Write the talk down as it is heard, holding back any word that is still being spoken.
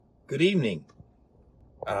Good evening.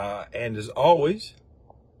 And as always,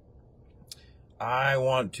 I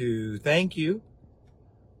want to thank you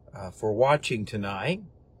for watching tonight.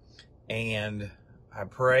 And I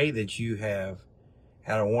pray that you have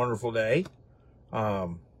had a wonderful day. I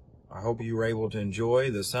hope you were able to enjoy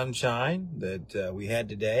the sunshine that we had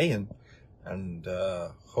today, and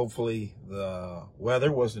hopefully the weather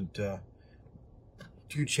wasn't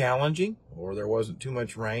too challenging, or there wasn't too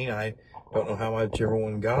much rain. I don't know how much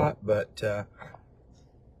everyone got, but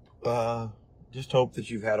just hope that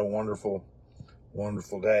you've had a wonderful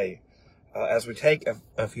day. As we take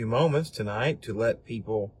a few moments tonight to let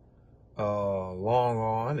people long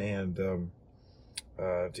on and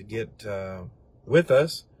to get with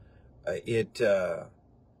us, it's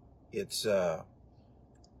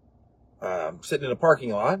sitting in a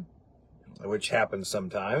parking lot, which happens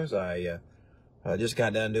sometimes. I just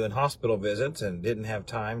got done doing hospital visits and didn't have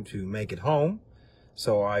time to make it home.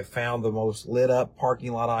 So I found the most lit up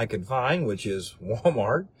parking lot I could find, which is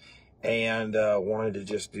Walmart, and wanted to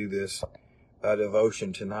just do this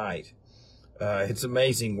devotion tonight. It's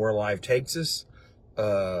amazing where life takes us.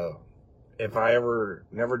 If I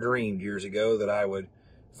never dreamed years ago that I would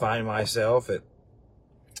find myself at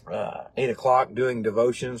 8 o'clock doing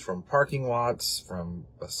devotions from parking lots, from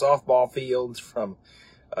softball fields, from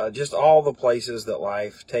just all the places that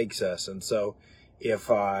life takes us. And so if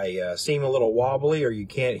I seem a little wobbly or you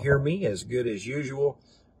can't hear me as good as usual,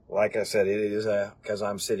 like I said, it is because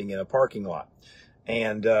I'm sitting in a parking lot.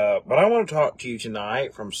 And but I want to talk to you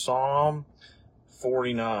tonight from Psalm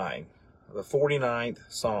 49, the 49th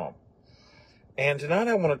Psalm. And tonight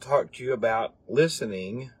I want to talk to you about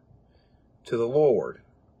listening to the Lord.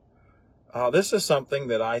 This is something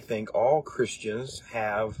that I think all Christians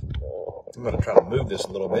have. I'm going to try to move this a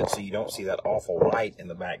little bit so you don't see that awful light in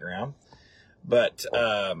the background. But,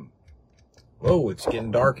 oh, it's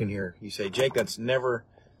getting dark in here. You say, Jake, that's never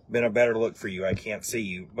been a better look for you. I can't see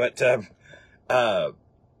you. But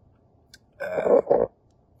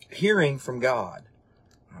hearing from God.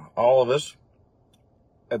 All of us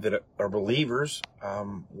that are believers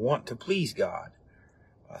want to please God.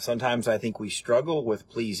 Sometimes I think we struggle with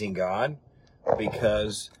pleasing God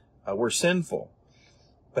because we're sinful.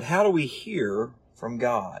 But how do we hear from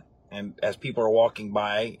God? And as people are walking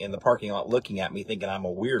by in the parking lot looking at me thinking I'm a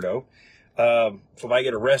weirdo, so if I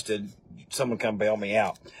get arrested, someone come bail me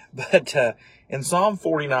out. But in Psalm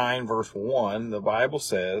 49, verse 1, the Bible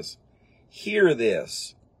says, "Hear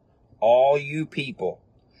this, all you people.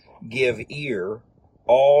 Give ear,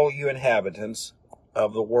 all you inhabitants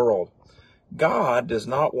of the world." God does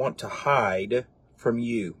not want to hide from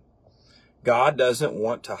you. God doesn't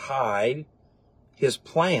want to hide His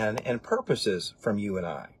plan and purposes from you and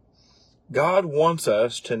I. God wants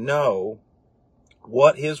us to know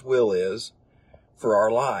what His will is for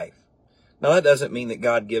our life. Now, that doesn't mean that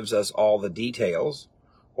God gives us all the details,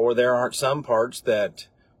 or there aren't some parts that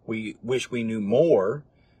we wish we knew more,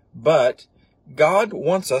 but God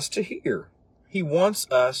wants us to hear. He wants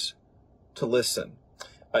us to listen.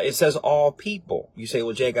 It says all people. You say,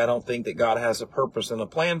 well, Jake, I don't think that God has a purpose and a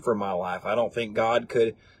plan for my life. I don't think God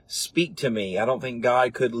could speak to me. I don't think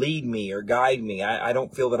God could lead me or guide me. I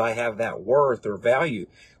don't feel that I have that worth or value.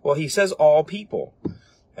 Well, He says all people,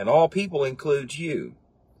 and all people includes you.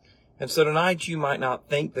 And so tonight you might not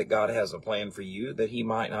think that God has a plan for you, that He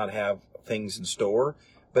might not have things in store,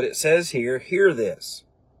 but it says here, hear this,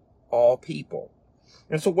 all people.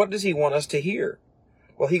 And so what does He want us to hear?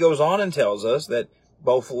 Well, He goes on and tells us that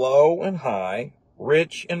both low and high,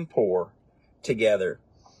 rich and poor, together.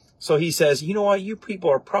 So He says, you know what, you people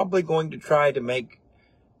are probably going to try to make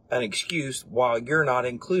an excuse while you're not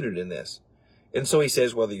included in this. And so He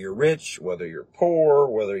says, whether you're rich, whether you're poor,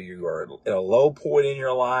 whether you are at a low point in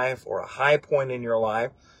your life or a high point in your life,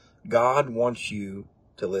 God wants you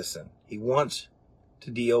to listen. He wants to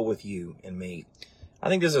deal with you and me. I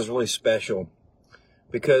think this is really special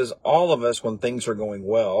because all of us, when things are going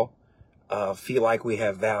well, feel like we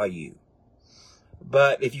have value.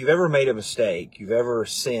 But if you've ever made a mistake, you've ever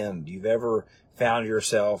sinned, you've ever found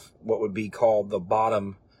yourself what would be called the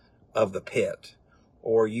bottom of the pit,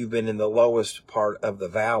 or you've been in the lowest part of the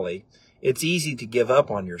valley, it's easy to give up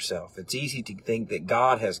on yourself. It's easy to think that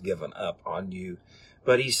God has given up on you.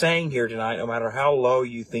 But He's saying here tonight, no matter how low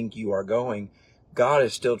you think you are going, God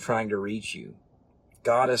is still trying to reach you.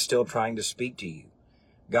 God is still trying to speak to you.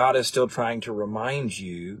 God is still trying to remind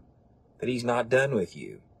you that He's not done with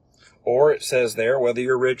you. Or it says there, whether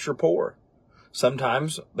you're rich or poor.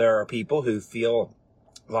 Sometimes there are people who feel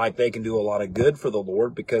like they can do a lot of good for the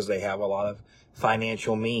Lord because they have a lot of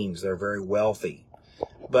financial means. They're very wealthy.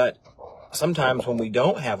 But Sometimes when we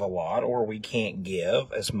don't have a lot or we can't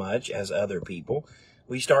give as much as other people,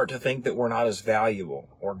 we start to think that we're not as valuable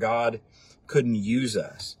or God couldn't use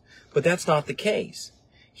us. But that's not the case.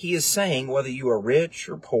 He is saying whether you are rich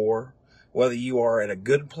or poor, whether you are at a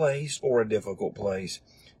good place or a difficult place,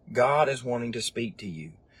 God is wanting to speak to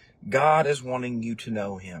you. God is wanting you to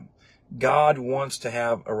know Him. God wants to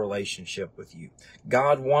have a relationship with you.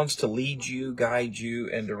 God wants to lead you, guide you,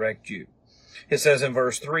 and direct you. It says in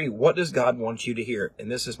verse 3, what does God want you to hear?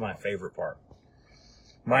 And this is my favorite part.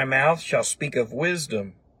 My mouth shall speak of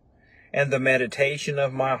wisdom, and the meditation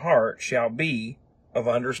of my heart shall be of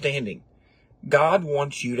understanding. God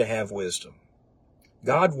wants you to have wisdom.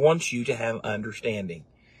 God wants you to have understanding.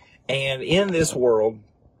 And in this world,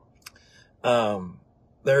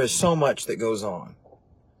 there is so much that goes on.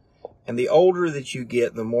 And the older that you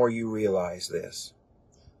get, the more you realize this.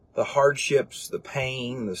 The hardships, the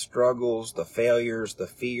pain, the struggles, the failures, the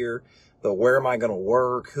fear, the where am I going to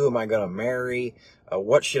work? Who am I going to marry?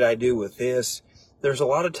 What should I do with this? There's a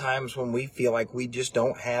lot of times when we feel like we just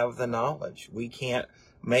don't have the knowledge. We can't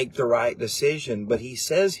make the right decision. But He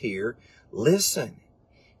says here, listen,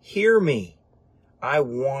 hear me. I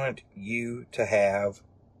want you to have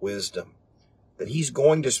wisdom. That He's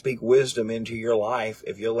going to speak wisdom into your life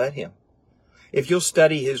if you'll let Him. If you'll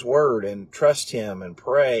study His Word and trust Him and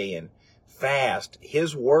pray and fast,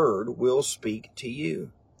 His Word will speak to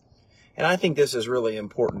you. And I think this is really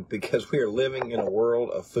important because we are living in a world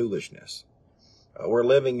of foolishness. We're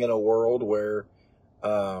living in a world where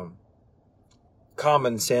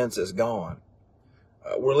common sense is gone.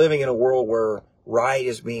 We're living in a world where right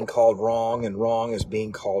is being called wrong and wrong is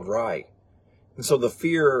being called right. And so the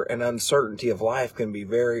fear and uncertainty of life can be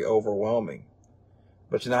very overwhelming.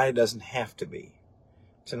 But tonight it doesn't have to be.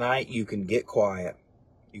 Tonight you can get quiet.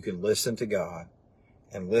 You can listen to God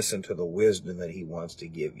and listen to the wisdom that He wants to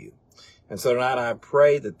give you. And so tonight I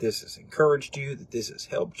pray that this has encouraged you, that this has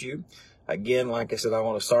helped you. Again, like I said, I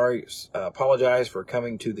want to apologize for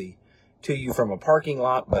coming to you from a parking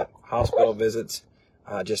lot, but hospital visits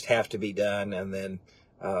just have to be done. And then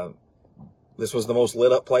this was the most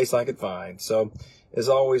lit up place I could find. So as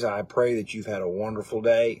always, I pray that you've had a wonderful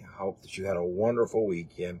day. I hope that you had a wonderful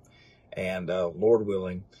weekend. And Lord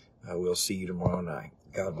willing, we'll see you tomorrow night.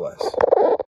 God bless.